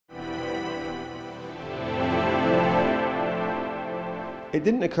It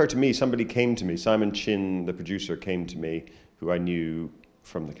didn't occur to me. Somebody came to me. Simon Chin, the producer, came to me, who I knew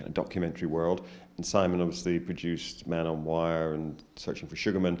from the kind of documentary world. And Simon obviously produced Man on Wire and Searching for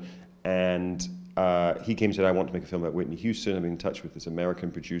Sugarman. And he came and said, I want to make a film about Whitney Houston. I've been in touch with this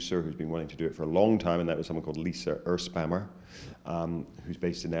American producer who's been wanting to do it for a long time, and that was someone called Lisa Erspammer, who's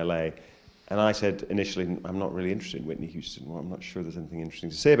based in LA. And I said initially, I'm not really interested in Whitney Houston. Well, I'm not sure there's anything interesting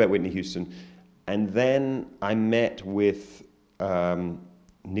to say about Whitney Houston. And then I met with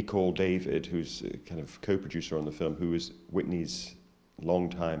Nicole David, who's a kind of co-producer on the film, who was Whitney's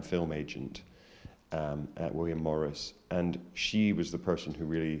longtime film agent at William Morris. And she was the person who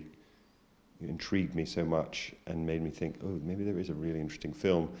really intrigued me so much and made me think, oh, maybe there is a really interesting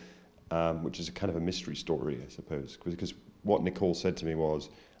film, which is a kind of a mystery story, I suppose. Because what Nicole said to me was,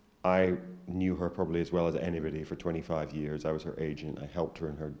 I knew her probably as well as anybody for 25 years. I was her agent. I helped her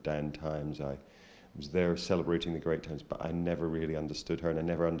in her down times. I was there celebrating the great times, but I never really understood her, and I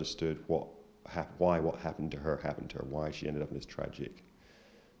never understood why what happened to her, why she ended up in this tragic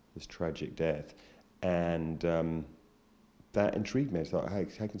death. And that intrigued me. I thought,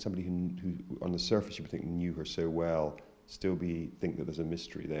 how can somebody who on the surface you would think knew her so well still think that there's a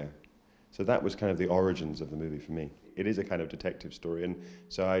mystery there? So that was kind of the origins of the movie for me. It is a kind of detective story, and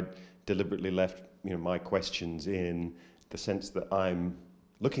so I deliberately left my questions in the sense that I'm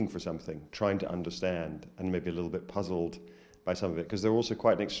looking for something, trying to understand, and maybe a little bit puzzled by some of it, because they're also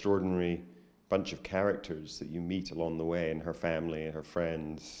quite an extraordinary bunch of characters that you meet along the way, and her family, and her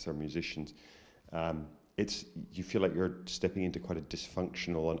friends, her musicians. You feel like you're stepping into quite a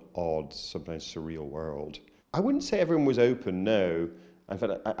dysfunctional and odd, sometimes surreal world. I wouldn't say everyone was open, no. In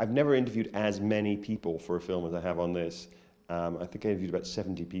fact, I've never interviewed as many people for a film as I have on this. I think I interviewed about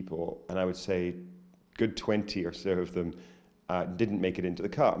 70 people, and I would say good 20 or so of them didn't make it into the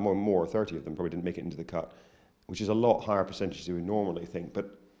cut. More, 30 of them probably didn't make it into the cut, which is a lot higher percentage than we normally think.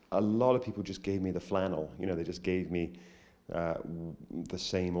 But a lot of people just gave me the flannel. They just gave me the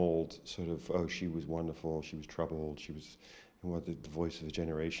same old sort of, oh, she was wonderful, she was troubled, she was the voice of a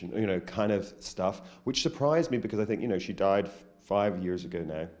generation, kind of stuff, which surprised me because I think, she died 5 years ago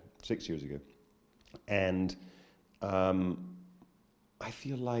now, 6 years ago. And I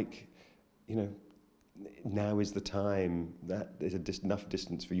feel like, now is the time that there's enough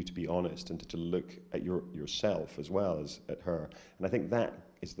distance for you to be honest and to look at yourself as well as at her. And I think that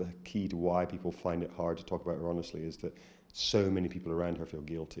is the key to why people find it hard to talk about her honestly, is that so many people around her feel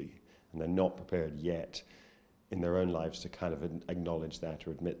guilty and they're not prepared yet in their own lives to kind of acknowledge that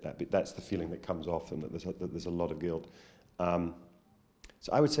or admit that. But that's the feeling that comes off them, that there's a lot of guilt. So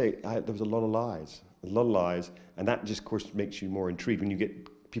I would say there was a lot of lies, and that just, of course, makes you more intrigued when you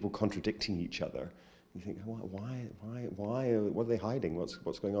get people contradicting each other. You think, why? What are they hiding?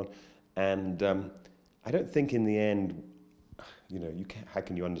 What's going on? And I don't think in the end, how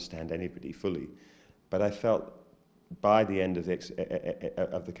can you understand anybody fully? But I felt by the end of the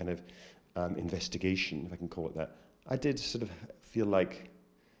kind of investigation, if I can call it that, I did sort of feel like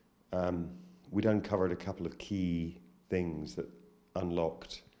we'd uncovered a couple of key things that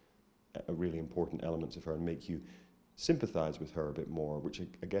unlocked really important elements of her and make you sympathize with her a bit more, which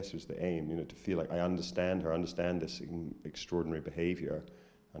I guess was the aim, to feel like I understand her, understand this extraordinary behavior,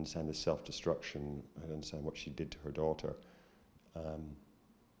 understand this self-destruction, I understand what she did to her daughter,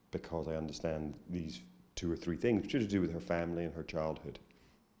 because I understand these 2 or 3 things, which are to do with her family and her childhood.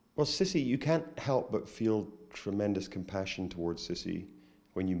 Well, Sissy, you can't help but feel tremendous compassion towards Sissy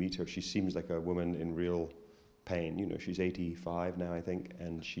when you meet her. She seems like a woman in real pain. She's 85 now, I think,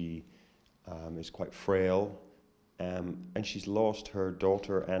 and she is quite frail. And she's lost her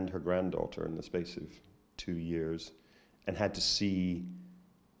daughter and her granddaughter in the space of 2 years and had to see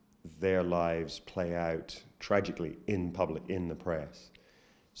their lives play out tragically in public, in the press.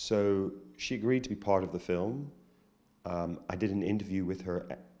 So she agreed to be part of the film. I did an interview with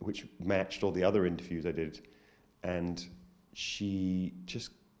her which matched all the other interviews I did, and she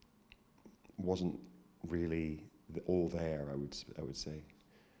just wasn't really all there, I would say.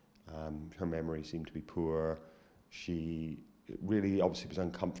 Her memory seemed to be poor. She really obviously was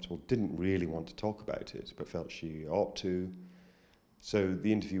uncomfortable, didn't really want to talk about it, but felt she ought to. So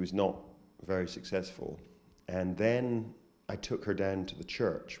the interview was not very successful. And then I took her down to the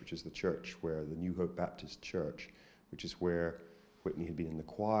church, which is the church where the New Hope Baptist Church, which is where Whitney had been in the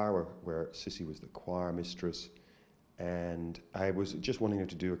choir, where Sissy was the choir mistress. And I was just wanting her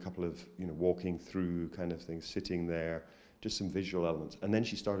to do a couple of, walking through kind of things, sitting there, just some visual elements. And then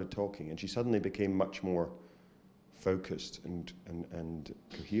she started talking, and she suddenly became much more focused and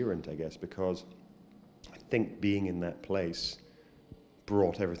coherent, I guess, because I think being in that place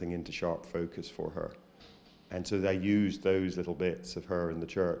brought everything into sharp focus for her. And so I used those little bits of her in the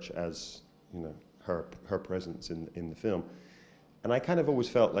church as, you know, her presence in the film. And I kind of always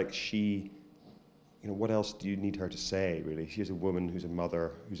felt like she, you know, what else do you need her to say, really? She's a woman who's a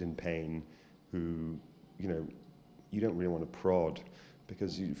mother, who's in pain, who, you know, you don't really want to prod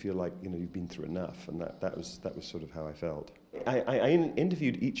because you feel like, you know, you've been through enough. And that was sort of how I felt. I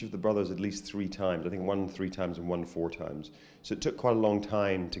interviewed each of the brothers at least 3 times. I think one 3 times and one 4 times. So it took quite a long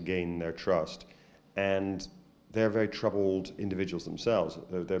time to gain their trust. And they're very troubled individuals themselves.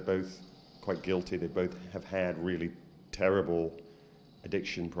 They're both quite guilty. They both have had really terrible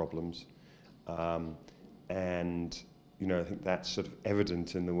addiction problems. And, you know, I think that's sort of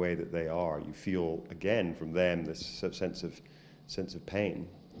evident in the way that they are. You feel, again, from them, this sense of pain.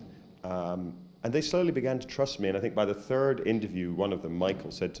 And they slowly began to trust me. And I think by the 3rd interview, one of them,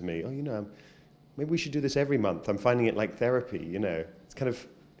 Michael, said to me, oh, you know, maybe we should do this every month. I'm finding it like therapy, you know. It's kind of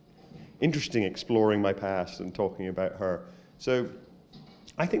interesting exploring my past and talking about her. So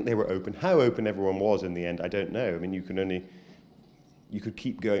I think they were open. How open everyone was in the end, I don't know. I mean, you could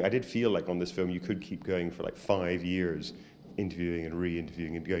keep going. I did feel like on this film you could keep going for like 5 years, interviewing and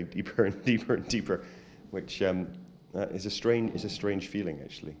re-interviewing and going deeper and deeper and deeper, which is a strange feeling,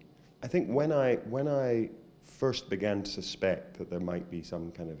 actually. I think when I first began to suspect that there might be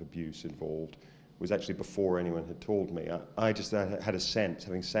some kind of abuse involved was actually before anyone had told me. I just had a sense,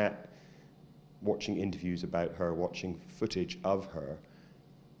 having sat watching interviews about her, watching footage of her,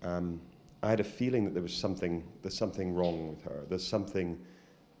 I had a feeling that there's something wrong with her. There's something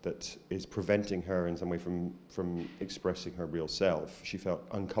that is preventing her in some way from expressing her real self. She felt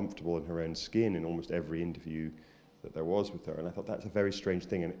uncomfortable in her own skin in almost every interview that there was with her, and I thought that's a very strange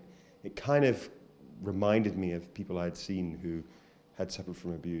thing, and it kind of reminded me of people I had seen who had suffered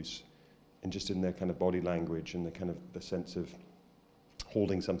from abuse, and just in their kind of body language and the sense of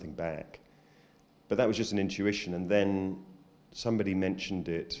holding something back. But that was just an intuition, and then somebody mentioned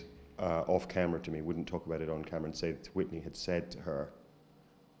it off camera to me, wouldn't talk about it on camera, and say that Whitney had said to her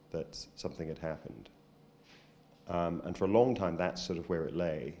that something had happened. And for a long time, that's sort of where it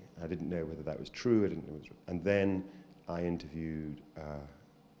lay. I didn't know whether that was true. And then I interviewed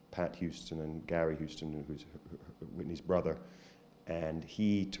Pat Houston and Gary Houston, who's Whitney's brother, and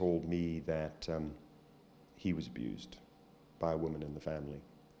he told me that he was abused by a woman in the family.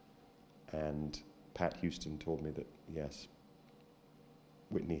 And Pat Houston told me that, yes,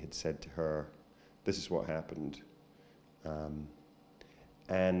 Whitney had said to her, this is what happened.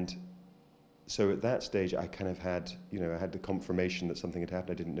 And so at that stage, I kind of had, you know, I had the confirmation that something had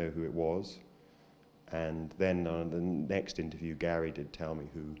happened. I didn't know who it was. And then on the next interview, Gary did tell me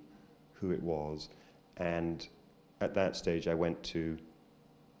who it was. And at that stage, I went to,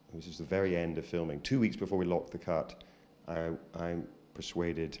 this was the very end of filming, 2 weeks before we locked the cut, I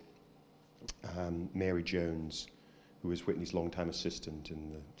persuaded Mary Jones, who was Whitney's longtime assistant in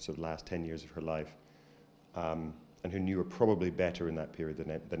the sort of last 10 years of her life, and who knew her probably better in that period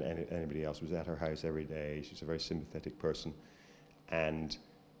than anybody else, was at her house every day. She's a very sympathetic person. And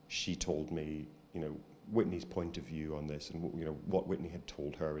she told me, you know, Whitney's point of view on this, and, you know, what Whitney had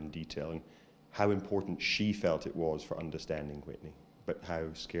told her in detail, and how important she felt it was for understanding Whitney, but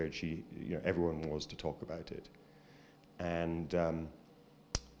how scared she, you know, everyone was to talk about it. And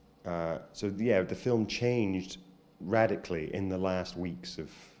so yeah, the film changed radically in the last weeks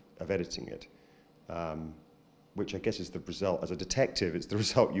of editing it, which I guess is the result. As a detective, it's the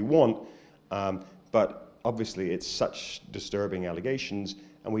result you want, but obviously it's such disturbing allegations,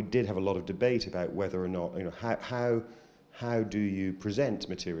 and we did have a lot of debate about whether or not, you know, how do you present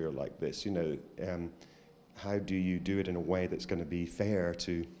material like this? You know, how do you do it in a way that's going to be fair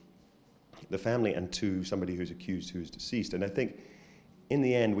to the family and to somebody who's accused, who's deceased? And I think in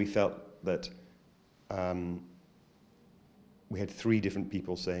the end we felt that we had 3 different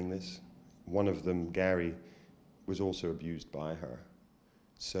people saying this. One of them, Gary, was also abused by her.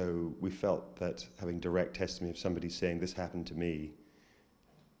 So we felt that having direct testimony of somebody saying this happened to me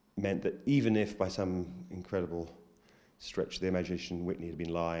meant that even if by some incredible stretch of the imagination Whitney had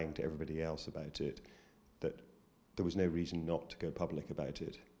been lying to everybody else about it, that there was no reason not to go public about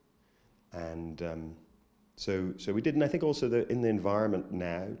it. And so we did. And I think also that in the environment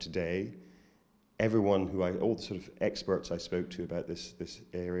now, today, everyone all the sort of experts I spoke to about this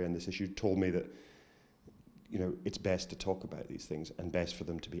area and this issue told me that, you know, it's best to talk about these things and best for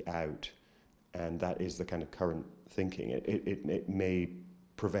them to be out. And that is the kind of current thinking. It may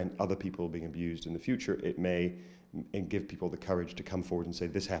prevent other people being abused in the future. It may give people the courage to come forward and say,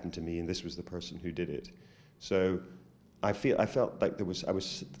 this happened to me and this was the person who did it. So I felt like there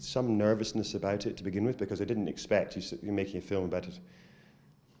was some nervousness about it to begin with, because I didn't expect, you're making a film about it,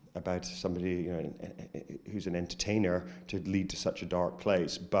 about somebody, you know, who's an entertainer to lead to such a dark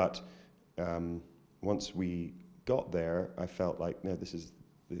place. But once we got there, I felt like, no, this is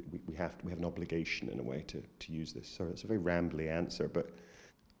we have an obligation in a way to use this. So it's a very rambly answer, but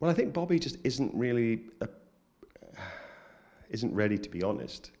well, I think Bobby just isn't really isn't ready to be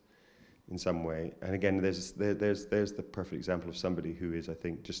honest in some way. And again, there's the perfect example of somebody who is, I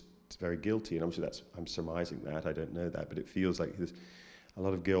think, just very guilty. And obviously, I'm surmising that. I don't know that, but it feels like there's a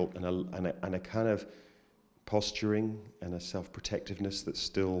lot of guilt and a kind of posturing and a self-protectiveness that's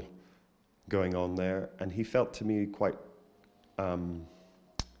still going on there. And he felt to me quite,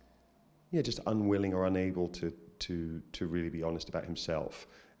 just unwilling or unable to really be honest about himself,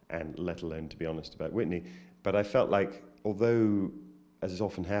 and let alone to be honest about Whitney. But I felt like, although, as is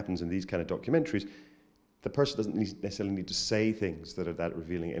often happens in these kind of documentaries, the person doesn't necessarily need to say things that are that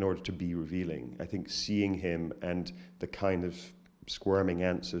revealing in order to be revealing. I think seeing him and the kind of squirming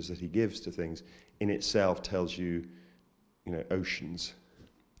answers that he gives to things in itself tells you, oceans.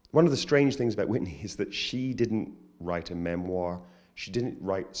 One of the strange things about Whitney is that she didn't write a memoir. She didn't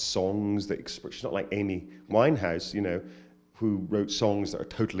write songs that she's not like Amy Winehouse, who wrote songs that are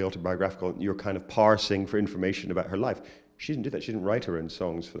totally autobiographical and you're kind of parsing for information about her life. She didn't do that. She didn't write her own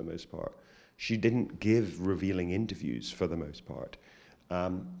songs for the most part. She didn't give revealing interviews for the most part.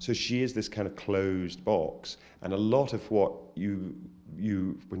 So she is this kind of closed box. And a lot of what you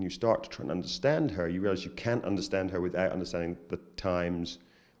when you start to try and understand her, you realize you can't understand her without understanding the times,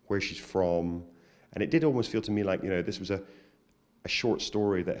 where she's from. And it did almost feel to me like, this was a short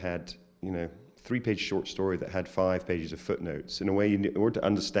story that had, 3-page short story that had 5 pages of footnotes. In a way, in order to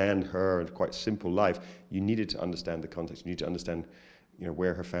understand her and quite simple life, you needed to understand the context. You need to understand,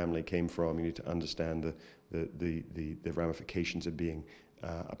 where her family came from. You need to understand the ramifications of being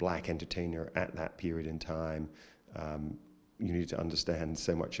a black entertainer at that period in time. You need to understand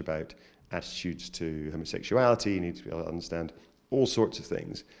so much about attitudes to homosexuality. You need to be able to understand all sorts of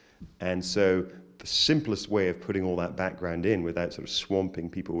things. And so the simplest way of putting all that background in without sort of swamping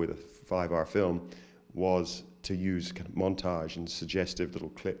people with a 5-hour film was to use kind of montage and suggestive little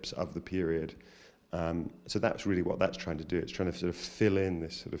clips of the period. So that's really what that's trying to do. It's trying to sort of fill in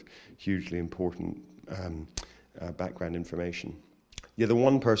this sort of hugely important background information. Yeah, the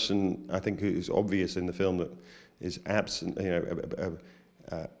one person I think who's obvious in the film that is absent,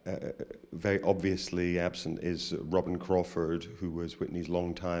 very obviously absent, is Robin Crawford, who was Whitney's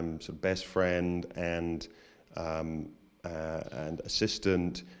longtime sort of best friend and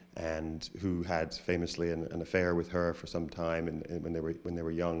assistant, and who had famously an affair with her for some time when they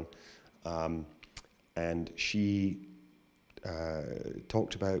were young, and she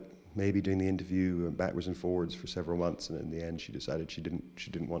talked about maybe doing the interview backwards and forwards for several months, and in the end she decided she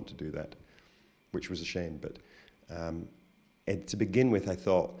didn't want to do that, which was a shame. But and to begin with, I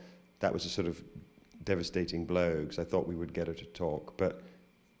thought that was a sort of devastating blow, because I thought we would get her to talk. But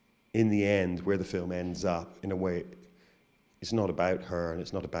in the end, where the film ends up, in a way, it's not about her and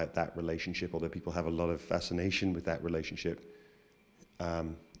it's not about that relationship, although people have a lot of fascination with that relationship.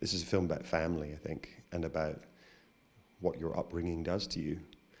 This is a film about family, I think, and about what your upbringing does to you,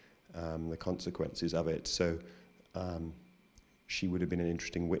 the consequences of it. So she would have been an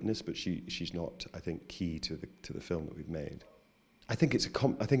interesting witness, but she's not, I think, key to the film that we've made. I think it's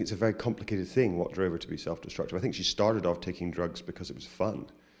a very complicated thing what drove her to be self-destructive. I think she started off taking drugs because it was fun,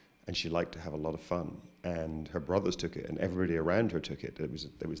 and she liked to have a lot of fun. And her brothers took it, and everybody around her took it. There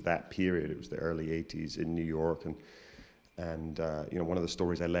was that period. It was the early '80s in New York, and one of the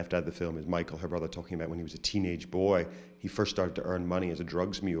stories I left out of the film is Michael, her brother, talking about when he was a teenage boy, he first started to earn money as a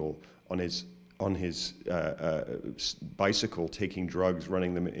drugs mule on his bicycle, taking drugs,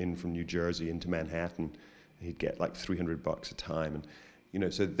 running them in from New Jersey into Manhattan. He'd get like $300 a time,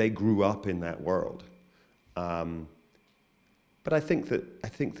 and so they grew up in that world. But I think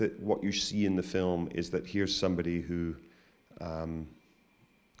that what you see in the film is that here's somebody who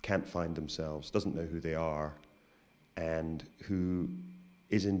can't find themselves, doesn't know who they are, and who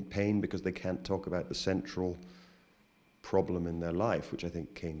is in pain because they can't talk about the central problem in their life, which I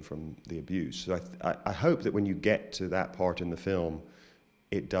think came from the abuse. So I hope that when you get to that part in the film,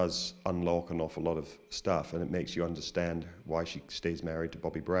 it does unlock an awful lot of stuff, and it makes you understand why she stays married to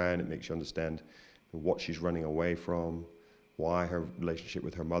Bobby Brown. It makes you understand what she's running away from, why her relationship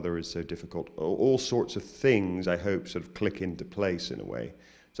with her mother is so difficult. All sorts of things, I hope, sort of click into place in a way.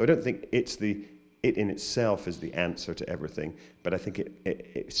 So I don't think it in itself is the answer to everything, but I think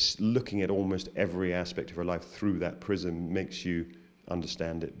it's looking at almost every aspect of her life through that prism makes you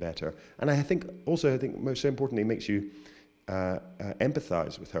understand it better. And I think most importantly, makes you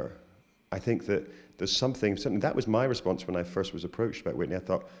empathize with her, I think that there's something that was my response when I first was approached about Whitney. I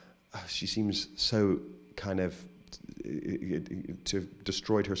thought, oh, she seems so kind of to have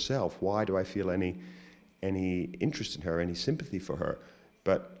destroyed herself. Why do I feel any interest in her, any sympathy for her?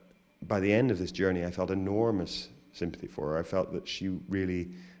 But by the end of this journey, I felt enormous sympathy for her. I felt that she really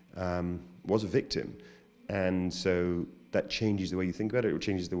was a victim. And so that changes the way you think about it. It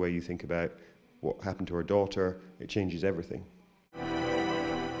changes the way you think about what happened to her daughter. It changes everything.